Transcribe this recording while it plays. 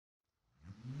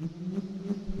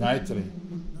Naitri.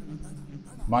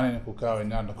 Mani Kuka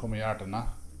in Yanda Kumiatana,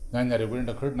 Nanyari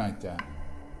Winda Kurdnaita.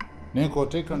 Niko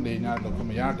Tikandi in Yanda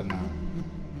Kumiatana,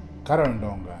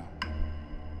 Karandonga,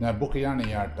 Nabukayani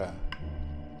Yata,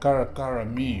 Kara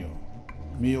Mio,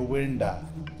 Mio Winda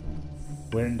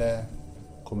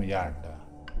Kumiyata.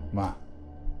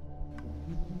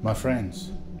 My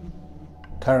friends,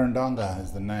 Karandonga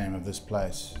is the name of this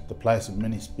place, the place of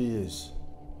many spears.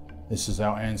 This is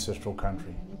our ancestral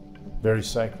country, very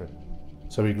sacred.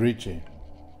 So we greet you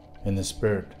in the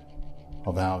spirit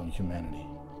of our humanity,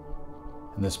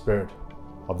 in the spirit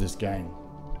of this game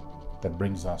that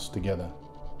brings us together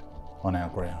on our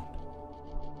ground.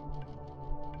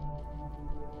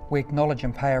 We acknowledge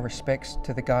and pay our respects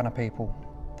to the Kaurna people,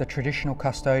 the traditional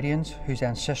custodians whose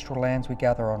ancestral lands we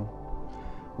gather on.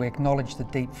 We acknowledge the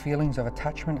deep feelings of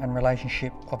attachment and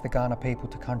relationship of the Kaurna people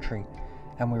to country,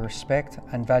 and we respect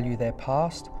and value their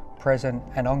past, present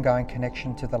and ongoing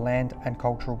connection to the land and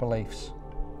cultural beliefs.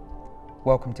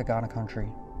 Welcome to Kaurna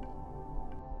country.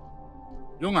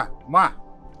 Yunga, Ma!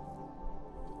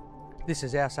 This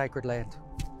is our sacred land.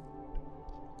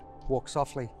 Walk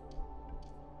softly.